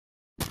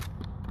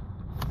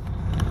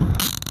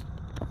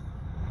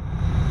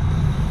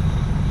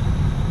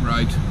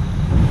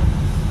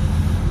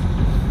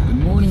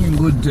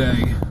Good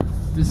day.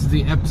 This is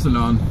the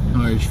Epsilon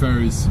Irish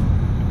ferries.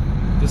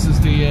 This is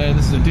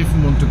a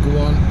different one to go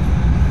on.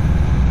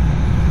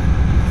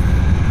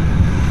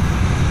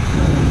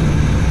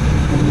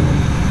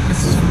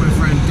 This is for my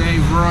friend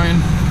Dave Ryan.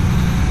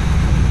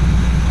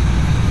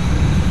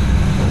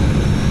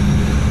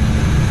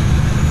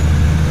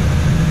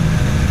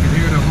 You can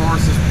hear the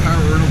horses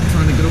powering up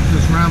trying to get up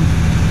this ramp.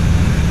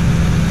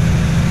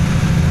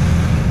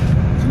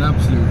 It's an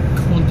absolute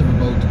cunt of a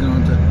boat to go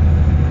onto.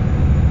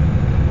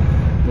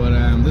 But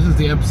this is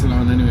the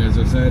Epsilon anyway, as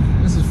I said.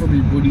 This is for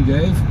me buddy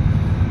Dave.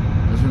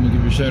 I just want to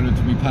give a shout out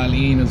to me pal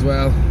Ian as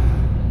well.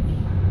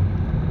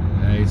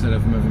 He said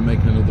if I'm ever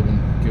making another one,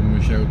 give him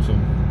a shout, so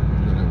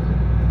whatever.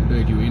 Good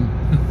day to you, Ian.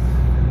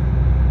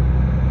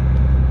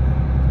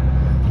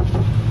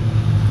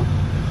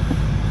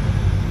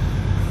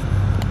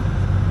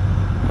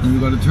 And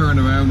we've got to turn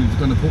around, he's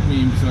going to put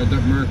me inside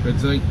that mark,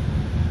 I'd say.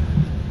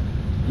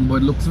 And by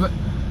the looks of it.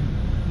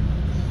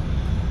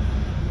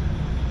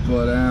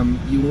 But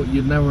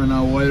you'd never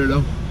know either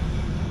though.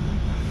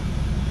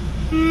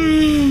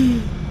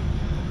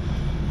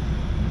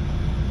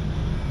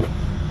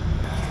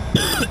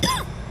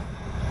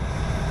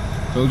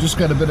 So just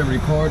got a bit of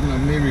recording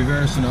of me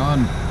reversing on.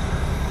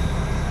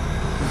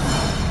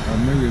 Or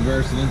me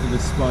reversing into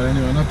this spot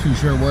anyway. I'm not too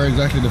sure where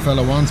exactly the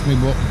fella wants me,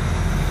 but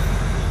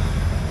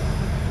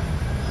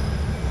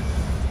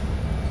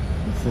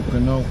I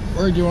fucking know.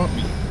 Where do you want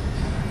me?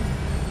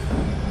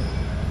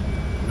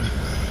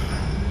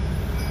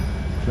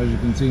 As you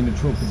can see in the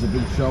truck, it's a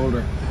big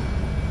shoulder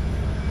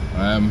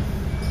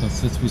that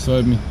sits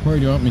beside me. Where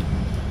do you want me?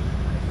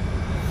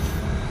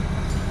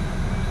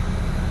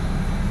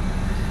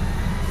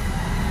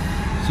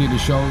 See the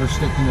shoulder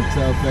sticking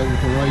itself out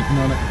with the writing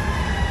on it.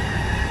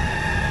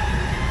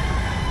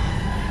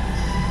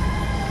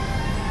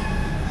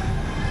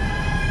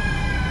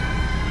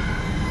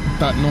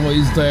 That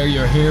noise there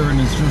you're hearing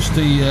is just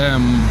the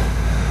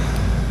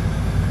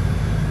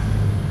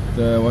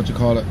what you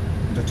call it?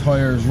 The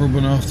tyres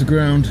rubbing off the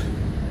ground.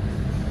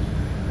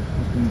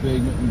 Nothing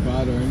big, nothing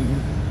bad or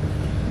anything.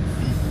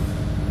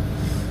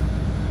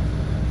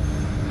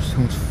 So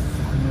much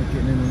fucking not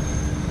getting in it.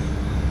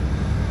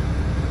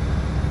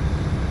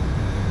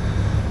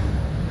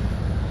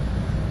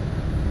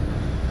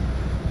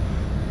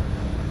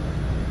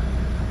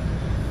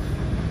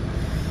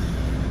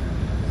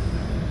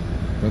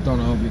 I don't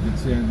know if you can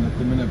see anything at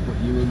the minute, but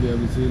you will be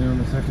able to see there in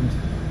a second.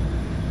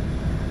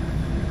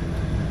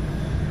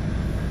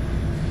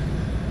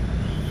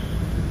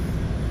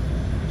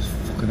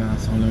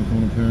 Asshole now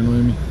coming up here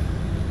annoying me.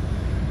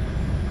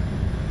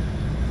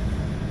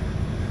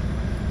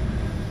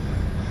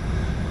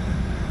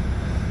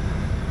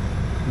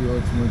 We go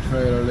to my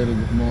trailer a little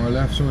bit more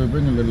left, so we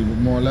bring a little bit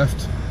more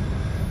left.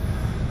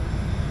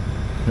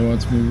 He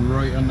wants me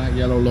right on that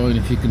yellow line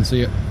if you can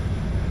see it.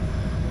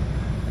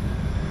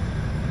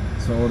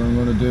 So what I'm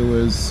going to do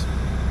is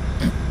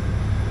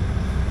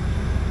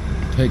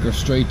take her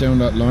straight down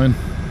that line.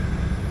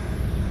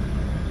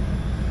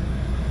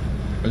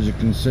 As you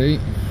can see,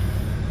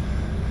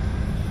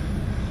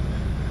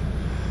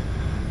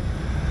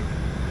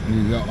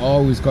 you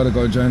always got to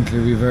go gently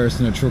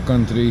reversing a truck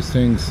onto these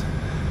things,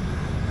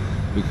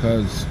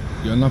 because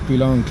you'll not be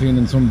long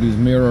cleaning somebody's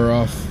mirror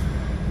off,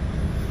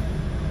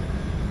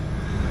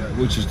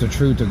 which is the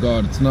truth to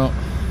God, it's not.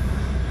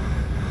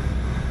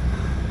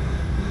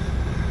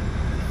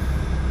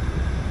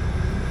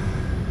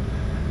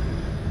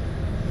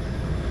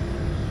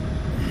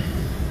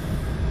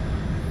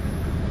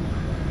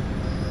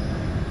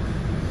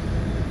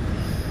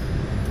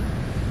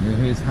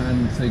 His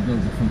hand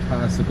signals are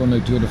fantastic,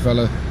 unlike the other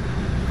fella.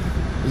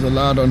 There's a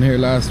lad on here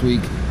last week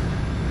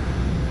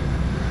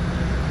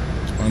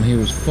and he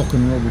was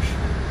fucking rubbish.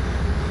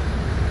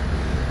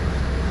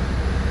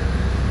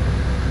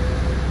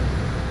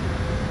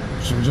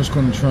 So we're just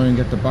going to try and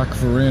get the back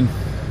for in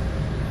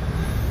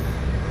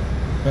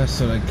best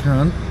that I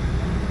can.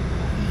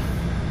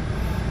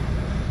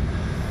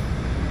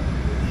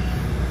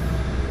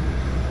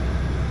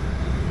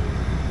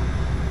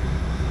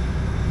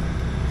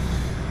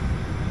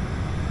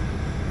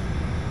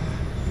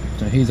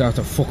 He's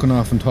after fucking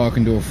off and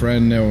talking to a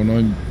friend now,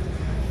 and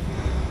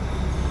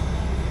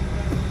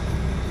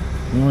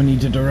I need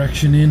the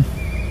direction in.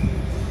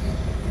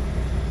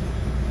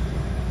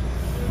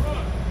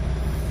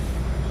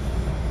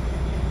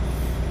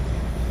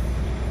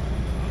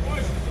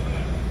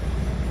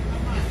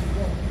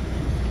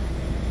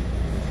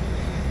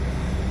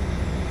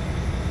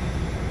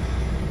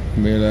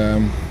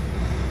 We'll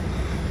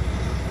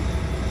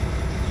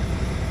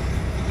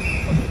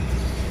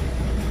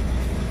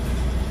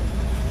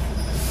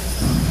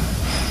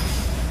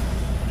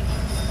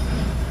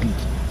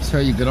how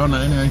you get on it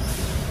anyway.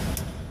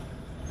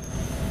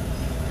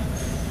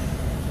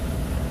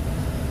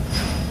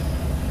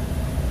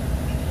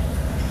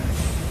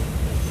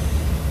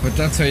 But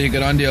that's how you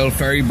get on the old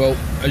ferry boat,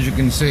 as you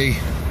can see.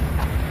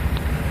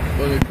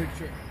 Well,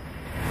 picture.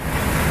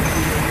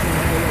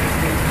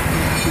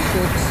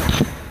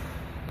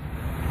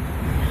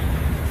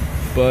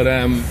 But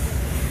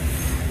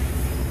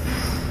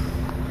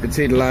can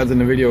see the lads in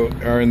the video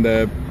are in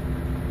the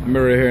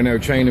mirror here now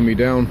chaining me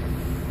down.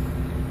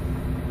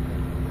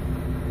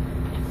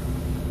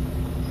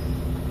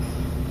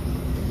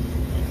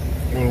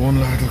 Well, one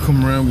lad will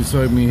come around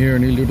beside me here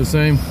and he'll do the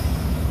same.